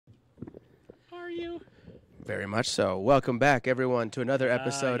are you? Very much so. Welcome back, everyone, to another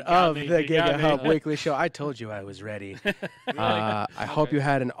episode you got of me, the you got Giga me. Hub Weekly Show. I told you I was ready. I hope you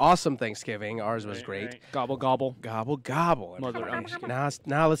had an awesome Thanksgiving. Ours was great. Right. Gobble, gobble. Gobble, gobble. Mother,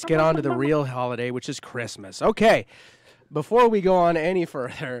 Now let's get on to the real holiday, which is Christmas. Okay. Before we go on any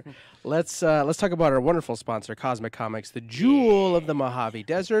further, let's talk about our wonderful sponsor, Cosmic Comics, the jewel of the Mojave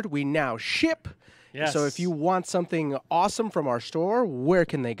Desert. We now ship. Yes. So if you want something awesome from our store, where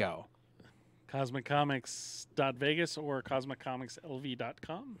can they go? CosmicComics.Vegas or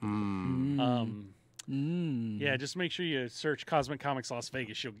CosmicComicsLV.com. Yeah, just make sure you search Cosmic Comics Las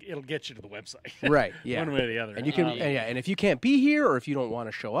Vegas. It'll get you to the website. Right, yeah. One way or the other. And you can, and if you can't be here or if you don't want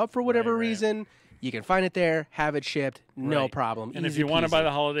to show up for whatever Right. reason, you can find it there, have it shipped, no Right. problem. And if Easy you want to buy peasy.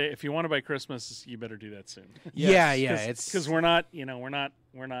 the holiday, if you want to buy Christmas, you better do that soon. yeah, it's because we're not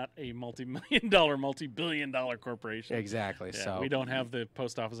a multi-billion-dollar corporation. exactly. Yeah, so we don't have the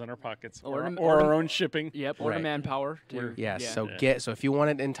post office in our pockets Or or our own shipping. Yep, or Right. the manpower. We're- yes. Yeah. So if you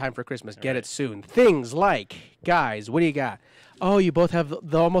want it in time for Christmas, get it soon. Things like, guys, what do you got? Oh, you both have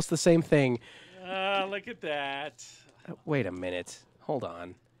almost the same thing. Look at that. Wait a minute. Hold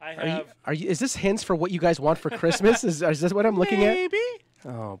on. I Are you, have are you? Is this hints for what you guys want for Christmas? is this what I'm looking at? maybe.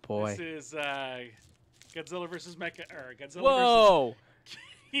 Oh boy. This is Godzilla versus Mecha or Godzilla Whoa! versus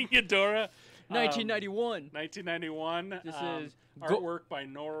King Ghidorah. 1991. 1991. This is artwork by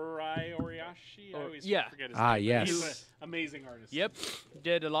Norai Oriashi. I always yeah. forget his Ah, name. yes. He's an amazing artist. Yep.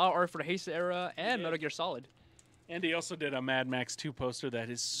 Did a lot of art for the Heist era and Metal Gear Solid. And he also did a Mad Max 2 poster that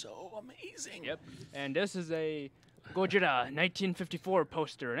is so amazing. Yep. And this is a Gojira 1954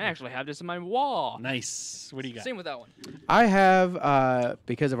 poster, and I actually have this on my wall. Nice. What do you got? Same with that one. I have,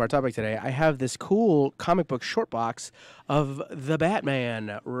 because of our topic today, I have this cool comic book short box of the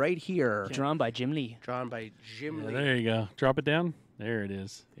Batman right here, Drawn by Jim Lee. drawn by Jim Yeah, Lee. there you go. Drop it down. There it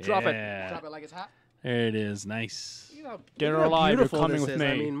is. Drop it. Yeah. Drop it like it's hot. There it is. Nice. Look how- Dead look or how alive, you're beautiful coming this with is. me.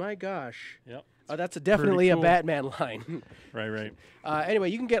 I mean, my gosh. Yep. Oh, that's definitely cool. a Batman line. Right. Anyway,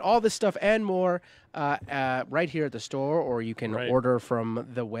 you can get all this stuff and more right here at the store, or you can Right. order from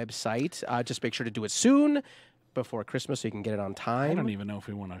the website. Just make sure to do it soon before Christmas so you can get it on I time. don't even know if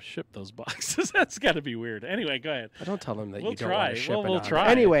we want to ship those boxes. That's got to be weird. Anyway, go ahead. Don't tell them that We'll you don't try. want to ship Well, it we'll on.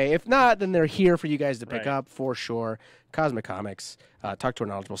 try. Anyway, if not, then they're here for you guys to pick Right. up for sure. Cosmic Comics. Talk to our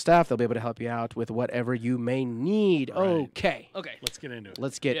knowledgeable staff. They'll be able to help you out with whatever you may need. Right. Okay. Okay. Let's get into it.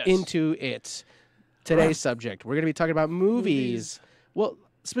 Let's get Yes. into it. Today's subject. We're going to be talking about movies. Well,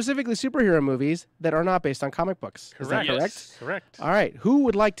 specifically superhero movies that are not based on comic books. Is that Correct. correct? Yes. Correct. All right. Who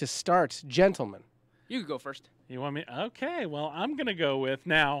would like to start, gentlemen? You can go first. You want me? Okay. Well, I'm going to go with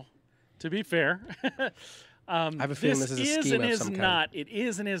now. To be fair, I have a feeling this is a scheme and of is some kind. not. It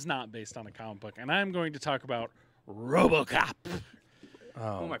is and is not based on a comic book, and I'm going to talk about RoboCop.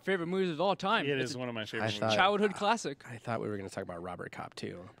 One of my favorite movies of all time. It It's is one of my favorite I movies. thought- a childhood classic. I thought we were going to talk about Robert Cop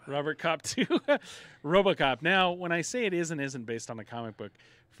too. Robert Cop 2, RoboCop. Now, when I say it is and isn't based on a comic book,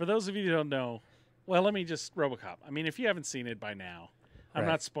 for those of you who don't know, well, let me just RoboCop. I mean, if you haven't seen it by now, I'm Right.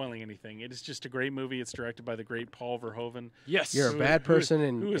 not spoiling anything. It is just a great movie. It's directed by the great Paul Verhoeven. Yes. You're a bad person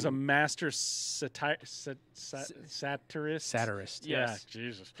and who is a master satirist. satirist. Yeah, Yes.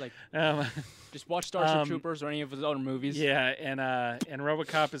 Jesus. Like, Um, just watch Starship Um, Troopers or any of his other movies. yeah, and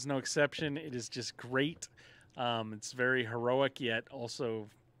RoboCop is no exception. It is just great. It's very heroic yet also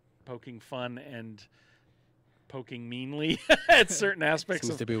poking fun and poking meanly at certain aspects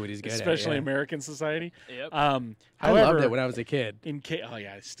Seems of to be what he's good especially at. Yeah. American society. Yep. I However, loved it when I was a kid. oh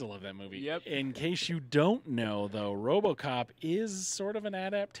yeah, I still love that movie. Yep. In case you don't know, though, RoboCop is sort of an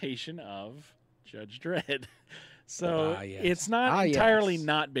adaptation of Judge Dredd. So yes. it's not entirely yes.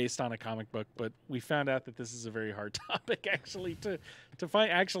 not based on a comic book, but we found out that this is a very hard topic actually to find.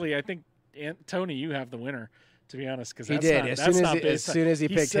 Actually, I think Tony, you have the winner. To be honest, because He that's did. not, As that's soon as not he- based as soon as he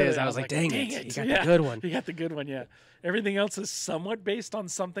picked said his, it, I was like, dang it, you got the Yeah, good one. You got the good one, yeah. Everything else is somewhat based on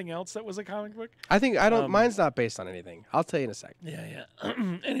something else that was a comic book. I think I don't. Mine's not based on anything. I'll tell you in a second. Yeah.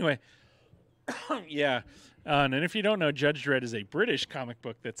 Anyway, yeah. And if you don't know, Judge Dredd is a British comic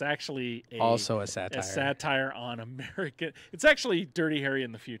book that's actually Also a satire. a satire on American. It's actually Dirty Harry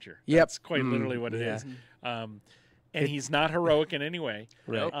in the future. Yep. That's quite literally what it yeah. is. And he's not heroic in any way.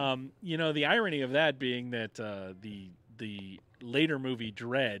 Right. You know, the irony of that being that the later movie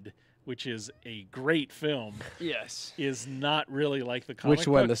Dredd which is a great film, Yes. is not really like the comic Which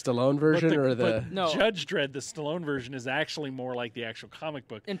one, book. the Stallone version or the? but No. Judge Dredd, the Stallone version, is actually more like the actual comic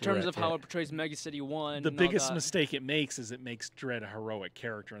book. In terms Right, of how yeah. it portrays Mega City 1. The and all biggest that. mistake it makes is it makes Dredd a heroic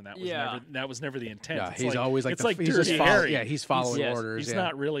character, and Yeah. that was never the intent. Yeah, It's he's like, always like it's the, like he's Dirty just follow, Harry. yeah, he's following Yes, orders. He's yeah.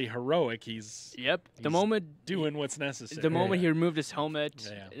 not really heroic. He's Yep. The He's moment doing what's necessary. the moment he removed his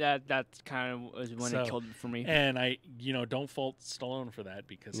helmet, Yeah. that kind of was when So, it killed it for me. And I, don't fault Stallone for that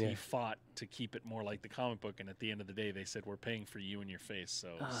because Yeah. he fought to keep it more like the comic book. And at the end of the day, they said, "We're paying for you and your face, so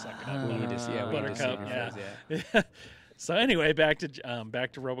suck it up, We need to see, yeah, we need to see Buttercup." your Yeah. face, yeah. So anyway, back to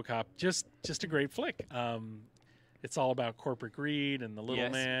RoboCop. Just a great flick. It's all about corporate greed and the little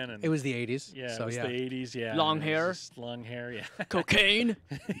Yes. man. And It was the 80s. yeah, so it was yeah. the 80s. Yeah, Long it was hair. just long hair. Yeah. Cocaine.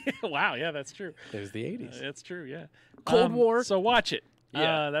 Wow. Yeah, that's true. It was the 80s. That's true. Yeah. Cold War. So watch it.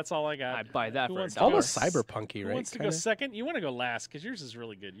 Yeah. That's all I got. I'd buy that Who for wants $1. to go Almost s- cyberpunky, Who right? wants to go Kinda? second? You want to go last because yours is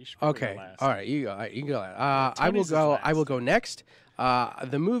really good. You should probably Okay. go last. All right. You go. You can go. I will Tony's is go. I will last. go next.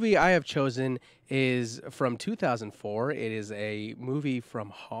 The movie I have chosen is from 2004. It is a movie from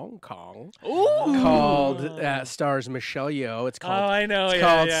Hong Kong called stars Michelle Yeoh. It's Oh, called. I know. It's yeah,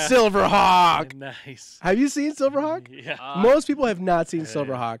 called yeah. Silverhawk. Nice. Have you seen Silverhawk? Yeah. Most people have not seen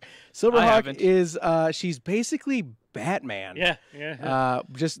Silverhawk. Silverhawk haven't. is she's basically Batman. Yeah. Yeah.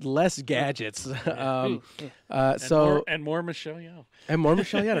 Just less gadgets. and more Michelle Yeoh. And more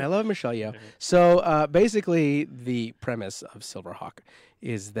Michelle Yeoh. I love Michelle Yeoh. So basically, the premise of Silverhawk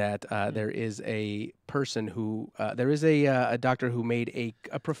is that there is a person who there is a doctor who made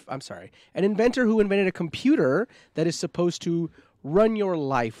an inventor who invented a computer that is supposed to run your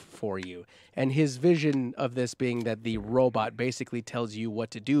life for you. And his vision of this being that the robot basically tells you what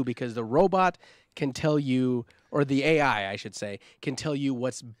to do because the robot can tell you, or the AI, I should say, can tell you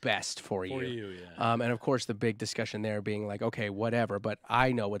what's best for you. For you, yeah. And of course, the big discussion there being like, okay, whatever, but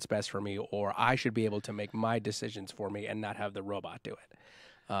I know what's best for me, or I should be able to make my decisions for me and not have the robot do it.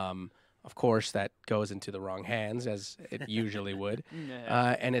 Of course, that goes into the wrong hands, as it usually would.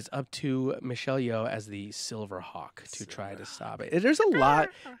 And it's up to Michelle Yeoh as the Silver Hawk to try to stop it. There's a lot.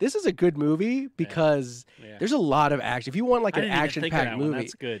 This is a good movie because Yeah. there's a lot of action. If you want like I an didn't even think of action-packed that one. movie,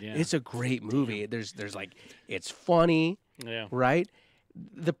 That's good. Yeah. it's a great movie. There's like, it's funny, yeah. right?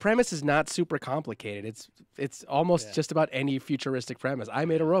 The premise is not super complicated. It's almost Yeah. just about any futuristic premise. I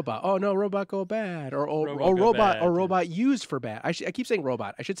made a robot. Oh no, robot go bad, or Robot go bad, yeah. used for bad. I keep saying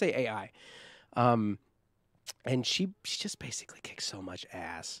robot. I should say AI. And she just basically kicks so much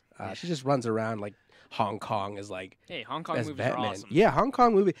ass. She just runs around like Hong Kong is like Hey, Hong Kong as movies are Batman. awesome. Yeah, Hong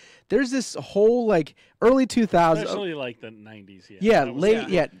Kong movie. There's this whole like early 2000s. Especially like the 90s. Yeah. Yeah, That was-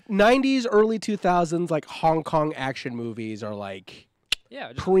 late 90s, early 2000s like Hong Kong action movies are like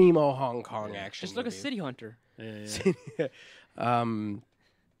Yeah, just, primo Hong Kong action. just look at movies. City Hunter. Yeah.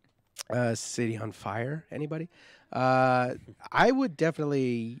 City on Fire. Anybody? I would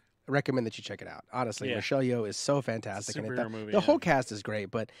definitely recommend that you check it out. Honestly, Yeah. Michelle Yeoh is so fantastic, and superhero movie, the yeah. whole cast is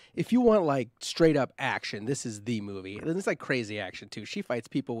great. But if you want like straight up action, this is the movie. And it's like crazy action too. She fights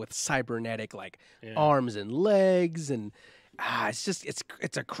people with cybernetic like Yeah. arms and legs, and it's just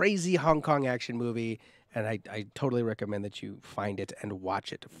it's a crazy Hong Kong action movie. And I totally recommend that you find it and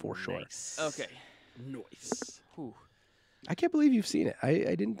watch it for sure. Nice. Okay. Nice. Whew. I can't believe you've seen it.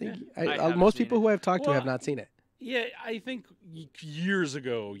 I didn't think I haven't most seen people it. who I've talked to Well, have not seen it. Yeah, I think years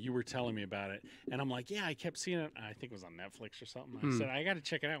ago you were telling me about it, and I'm like, yeah, I kept seeing it. I think it was on Netflix or something. I said I got to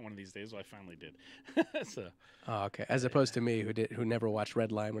check it out one of these days. Well, I finally did. So Oh, okay. As opposed to me, who never watched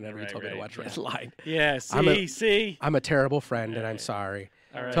Red Line whenever you Right, told me to right, watch yeah. Red Line. yeah, see. I'm a terrible friend, and I'm Alright. sorry.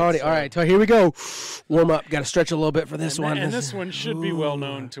 All right, Tony, so- all right, Tony, here we go. Warm up. Got to stretch a little bit for this one. And this one should be well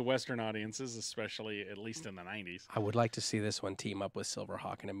known to Western audiences, especially at least in the 90s. I would like to see this one team up with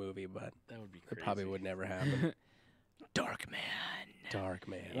Silverhawk in a movie, but That would be it crazy. probably would never happen. Dark Man. Dark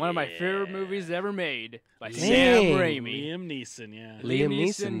Man. One of my favorite movies ever made by Dang. Sam Raimi. Liam Neeson, yeah. Liam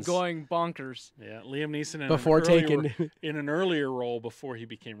Neeson Neeson's- going bonkers. Yeah, Liam Neeson in Before an earlier, taking- in an earlier role before he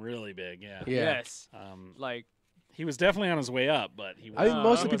became really big. Yeah. Yeah. Yes. Like, He was definitely on his way up, but he. I think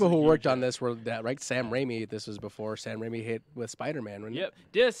most of the people who wasn't worked huge on yet. this were that, right? Sam Raimi. This was before Sam Raimi hit with Spider-Man. wasn't it? yep.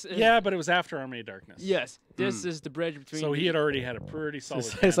 This is, Yeah, but it was after Army of Darkness. Yes. This is the bridge between So he had already had a pretty solid.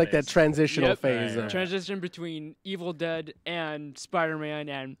 It's like that fan transitional Yep. phase. Right, of, transition between Evil Dead and Spider-Man,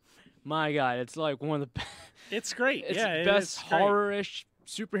 and my God, it's like one of the base. It's great. it's yeah, the it best is great. horror-ish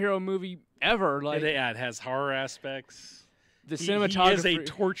superhero movie ever. Like It has horror aspects. the He cinematography. is a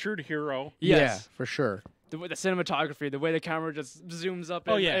tortured hero. yes. Yeah, for sure. The cinematography, the way the camera just zooms up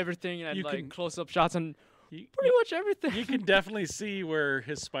Oh, and yeah. everything, and You like can- close-up shots, and pretty much everything. You can definitely see where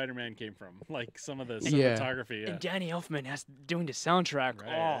his Spider-Man came from, like some of the Yeah. cinematography. Yeah. And Danny Elfman has doing the soundtrack. Right,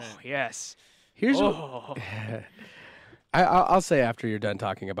 Oh right. yes. Here's what Oh. I'll say after you're done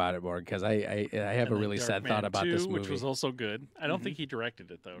talking about it more, because I have And a then really sad Darkman thought about 2, this movie. which was also good. I don't think he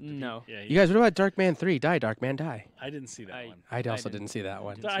directed it though. Did he? No. Yeah, You guys, what about Darkman 3? Die, Darkman, die. I didn't see that one. I also didn't- didn't see that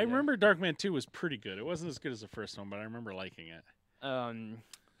one. didn't see I that. remember Darkman 2 was pretty good. It wasn't as good as the first one, but I remember liking it.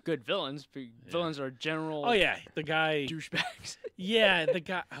 Good villains. Villains are general. Oh yeah, the guy. Douchebags. Yeah, the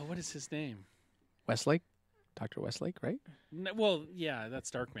guy. Oh, what is his name? Westlake? Dr. Westlake, right? Well, yeah, that's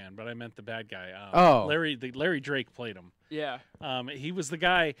Darkman, but I meant the bad guy. Oh. Larry Drake played him. Yeah. He was the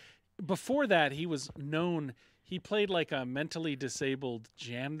guy. Before that, he was known. He played like a mentally disabled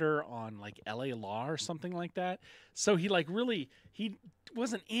janitor on like L.A. Law or something like that. So he he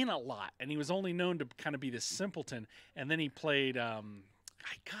wasn't in a lot, and he was only known to kind of be this simpleton. And then he played.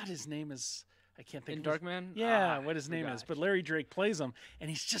 His name is. I can't think. In of his- Darkman. Yeah, what his name is. But Larry Drake plays him, and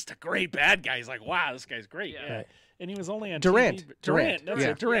he's just a great bad guy. He's like, wow, this guy's great. Yeah. Yeah. Right. And he was only on Durant. TV, but- Durant. That's Yeah.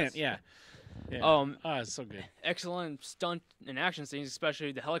 it. Durant. Yes. Yeah. Yeah. Oh, It's so good. excellent stunt and action scenes,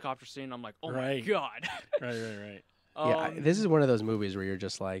 especially the helicopter scene. I'm like, oh Right. my god. Right. This is one of those movies where you're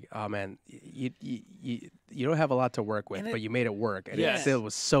just like, oh man, you don't have a lot to work with, And but you made it work, and Yes. it still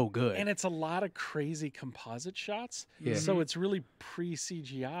was so good. And it's a lot of crazy composite shots. Yeah. So it's really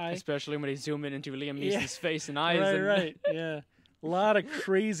pre-CGI. especially when they zoom in into Liam Yeah. Neeson's face and eyes. Right. and Yeah. A lot of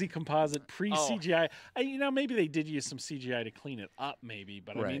crazy composite pre-CGI. Maybe they did use some CGI to clean it up, maybe.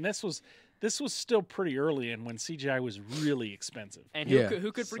 But I Right. mean, this was still pretty early, and when CGI was really expensive. And Yeah.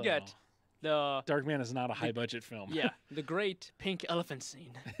 who could forget So- the Darkman is not a high-budget film. the great pink elephant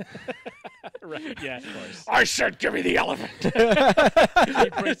scene. Right. Yeah. Of course. I said, give me the elephant. He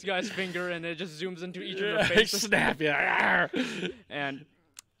breaks the guy's finger and it just zooms into each of their faces. Snap. Yeah. And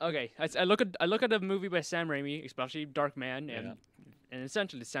okay, I look at a movie by Sam Raimi, especially Darkman, Yeah. and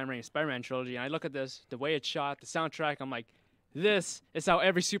essentially the Sam Raimi Spider-Man trilogy. And I look at this, the way it's shot, the soundtrack. I'm like, this is how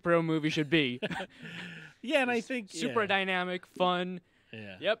every superhero movie should be. Yeah, and I think Super dynamic, fun.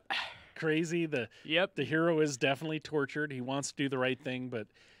 Yeah. Yep. Crazy. The Yep. hero is definitely tortured. He wants to do the right thing, but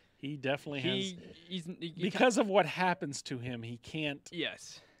he definitely has He because of what happens to him. He can't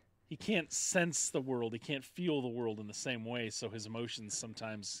yes. sense the world. He can't feel the world in the same way. So his emotions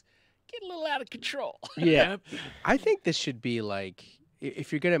sometimes get a little out of control. yeah, Yep. I think this should be like,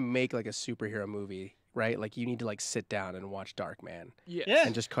 if you're gonna make like a superhero movie, right? Like you need to like sit down and watch Darkman Yes. Yeah.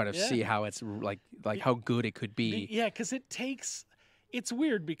 and just kind of Yeah. see how it's like how good it could be. Yeah, because it's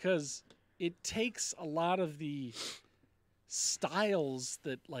weird because it takes a lot of the styles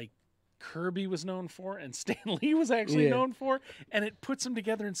that like Kirby was known for and Stan Lee was actually Yeah. known for, and it puts them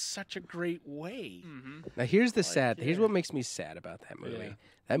together in such a great way. Mm-hmm. Now here's the Like, here's yeah. what makes me sad about that movie. Yeah.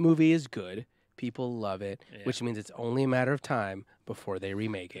 That movie is good. People love it, Yeah. which means it's only a matter of time before they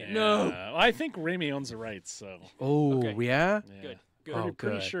remake it. No. Well, I think Raimi owns the rights, so Oh, Okay. yeah? yeah. Good. Good. Oh,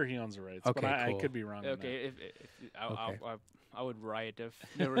 Pretty good. sure he owns the rights, Okay, but I cool. could be wrong. on Okay. If Okay. I would riot if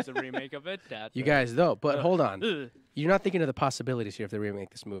there was a remake of it. That You guys, though, but hold on. Ugh. You're not thinking of the possibilities here if they remake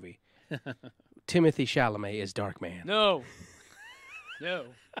this movie. Timothy Chalamet is Darkman. No. No.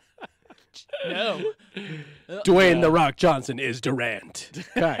 No. Dwayne The Rock Johnson is Durant.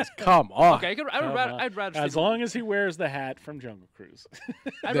 Guys, come on. Okay, I'd rather As see long as he wears the hat from Jungle Cruise.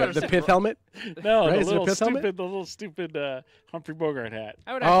 I'd The, rather the see pith helmet? No, Right, the is it a little pith helmet? stupid, the little stupid Humphrey Bogart hat.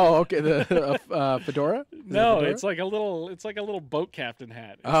 I would actually, Oh, okay. The fedora? Is it a No, fedora? it's like a little boat captain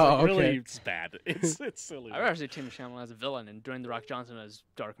hat. It's Oh, like really okay. it's bad. It's silly. I'd rather see Tim Chalamet as a villain and Dwayne the Rock Johnson as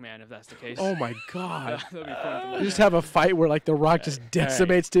Darkman if that's the case. Oh, my God. That'd be fun to You look just at. have a fight where, like, The Rock just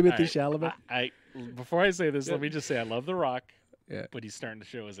decimates Timothy Chalamet. Before I say this, let me just say I love The Rock, Yeah. but he's starting to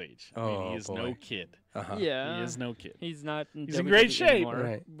show his age. Oh, he is boy. no kid. Uh-huh. Yeah. He is no kid. He's not. He's in great WWE shape, anymore.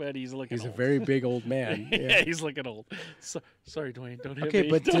 Right. but he's looking He's a old. very big old man. yeah. Yeah. He's looking old. Sorry, Dwayne, don't hit Okay, me.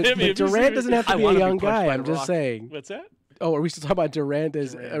 but, Don't hit me if you see Durant me. doesn't have to I be a wanna be young punched guy. by I'm The just Rock. saying. What's that? Oh, are we still talking about Durant?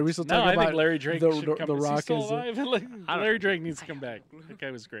 Are we still No, talking I about think Larry Drake the, should come. the Is he Rock? still Is alive? Like, I don't Larry know. Drake needs to come back. That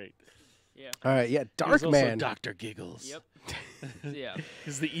guy was great. all right, yeah, He was also Darkman. Dr. Giggles. Yep. Yeah.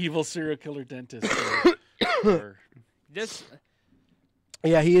 He's the evil serial killer dentist. or- This.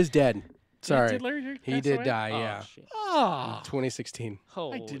 Yeah, he is dead. Sorry, Did Larry Drake he pass did away? die. Oh, Yeah, shit. Ah, 2016.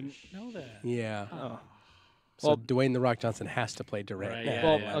 Holy I didn't know that. Yeah. Oh. So Well- Dwayne the Rock Johnson has to play Durant. Right, now. yeah,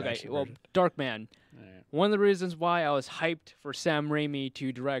 Well, yeah, okay. Action Well, version. Darkman. All right. One of the reasons why I was hyped for Sam Raimi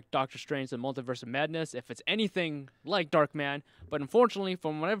to direct Doctor Strange and Multiverse of Madness, if it's anything like Darkman, but unfortunately,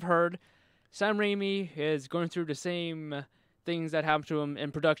 from what I've heard, Sam Raimi is going through the same things that happened to him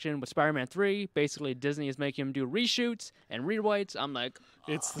in production with Spider-Man 3. Basically, Disney is making him do reshoots and rewrites. I'm like,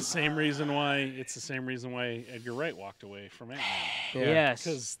 It's the same reason why. It's the same reason why Edgar Wright walked away from Ant-Man. yes.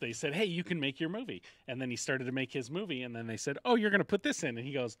 Because they said, "Hey, you can make your movie," and then he started to make his movie, and then they said, "Oh, you're going to put this in," and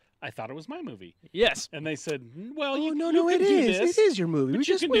he goes, "I thought it was my movie," Yes. and they said, "Well, Oh, you, no, you no, can it do is. this, It is your movie. but We you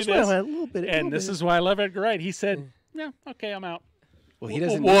just can we do just went this." a little bit. And this is why I love Edgar Wright. He said, "Yeah, okay, I'm out." well, he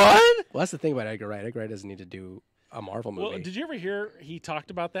doesn't. What? Well, that's the thing about Edgar Wright. Edgar Wright doesn't need to do a Marvel movie. Well, did you ever hear he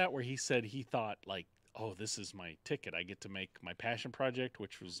talked about that where he said he thought like, "Oh, this is my ticket. I get to make my passion project,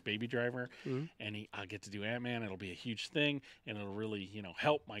 which was Baby Driver, Mhm. and I'll get to do Ant-Man. It'll be a huge thing, and it'll really,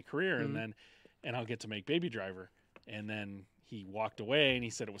 help my career. Mhm. And I'll get to make Baby Driver." And then he walked away, and he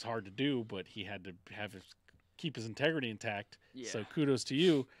said it was hard to do, but he had to keep his integrity intact. Yeah. So kudos to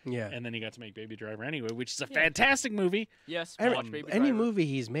you. Yeah. And then he got to make Baby Driver anyway, which is a Yeah. fantastic movie. Yes. Every- watch Baby Any Driver. movie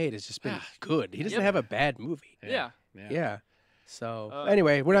he's made has just been Ah, good. He doesn't Yep. have a bad movie. Yeah. Yeah. So Uh,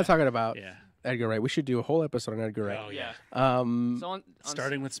 anyway, we're not talking about Yeah. Edgar Wright. We should do a whole episode on Edgar Wright. Oh, yeah. Yeah. Um, So on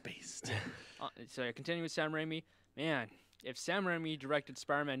Starting with Space. so I continue with Sam Raimi. Man, if Sam Raimi directed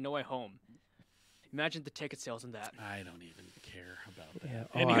Spider-Man No Way Home, imagine the ticket sales in that. I don't even care about that. Yeah.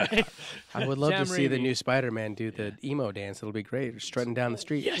 Oh, Anyway. I would love to Sam see the Raimi. new Spider-Man do the emo dance. It'll be great. Strutting down the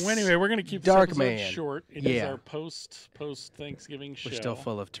street. Yes. Well, anyway, we're going to keep Dark this episode Man. short. It is Yeah. our post Thanksgiving show. We're still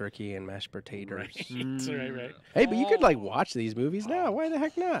full of turkey and mashed potatoes. Right. Hey, but you could like watch these movies now. Why the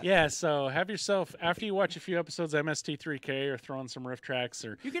heck not? Yeah, so have yourself, after you watch a few episodes of MST3K or throw on some riff tracks,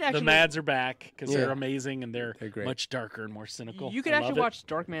 or You could the actually Mads are back because they're Yeah. amazing and they're They're great. much darker and more cynical. You could I actually love it. watch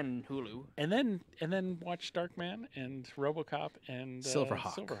Darkman on Hulu and then watch Darkman and RoboCop and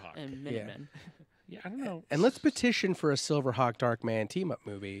Silverhawk. Silverhawk. and Yeah. Minutemen. Yeah, I don't know. And let's petition for a Silverhawk Dark Man team up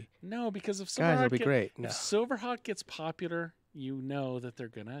movie. No, because if Silverhawk Guys, it'll be great. if No. Silverhawk gets popular, you know that they're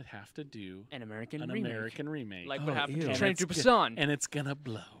gonna have to do An American an remake. American remake, Like Oh, what happened ew. to And Train it's to good. Busan. and it's gonna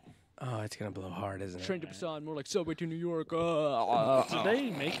blow. Oh, it's gonna blow hard, isn't it? Train to Busan, more like Subway to New York. Did they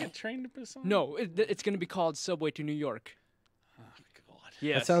make it Train to Busan? No, it's going to be called Subway to New York. Oh, God.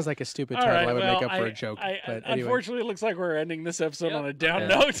 Yes. That sounds like a stupid All title right, I would well, make up for a joke. But anyway, unfortunately, it looks like we're ending this episode Yep. on a down Yeah.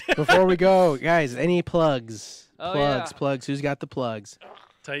 note. before we go, guys, any plugs? Oh, plugs, yeah. plugs. Who's got the plugs?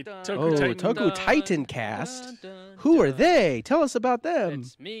 Tight, Dun, Toku Oh, Titan. Toku Titan cast. Dun, dun, Who are dun. they? Tell us about them.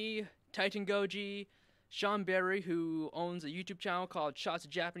 It's me, Titan Goji, Sean Berry, who owns a YouTube channel called Shots of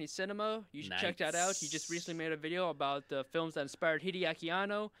Japanese Cinema. You should check that out. He just Nice. recently made a video about the films that inspired Hideaki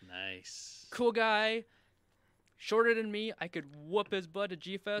Anno. Nice. Cool guy. Shorter than me. I could whoop his butt at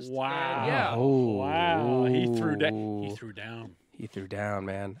G-Fest. and Wow. yeah. Oh, Wow. He threw down. He Ooh. threw down. He threw down,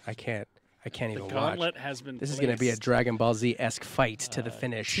 man. I can't The even watch. gauntlet has been. This is going to be a placed. Dragon Ball Z-esque fight to the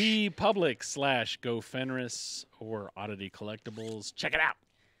finish. TeePublic/Go Fenris or Oddity Collectibles. Check it out.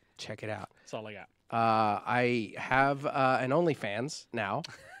 Check it out. That's all I got. I have an OnlyFans now.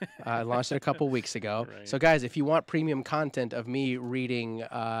 I launched it a couple weeks ago. Right. So, guys, if you want premium content of me reading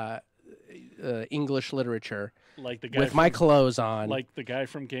English literature Like the guy with my from- clothes on, like the guy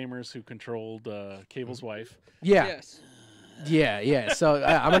from Gamers who controlled Cable's wife. yeah, Yes. yeah. So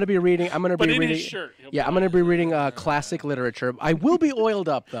I'm gonna be reading. I'm gonna But be in reading. his shirt. he'll Yeah, be I'm going to be reading classic literature. I will be oiled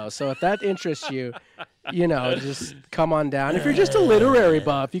up, though, so if that interests you, just come on down. If you're just a literary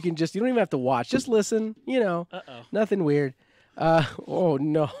buff, you don't even have to watch. Just listen, Uh-oh. nothing weird. Oh,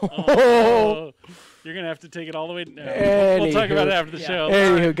 no. Oh, you're going to have to take it all the way. No. We'll talk about it after the Yeah. show.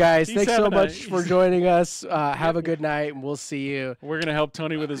 Anywho, guys, Peace thanks out, so and, much for he's- joining us. Have a good night, and we'll see you. We're going to help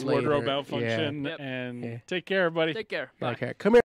Tony with his Later. wardrobe Yeah. malfunction. Yep. And Yeah. take care, everybody. Take care. Bye. Okay, come here.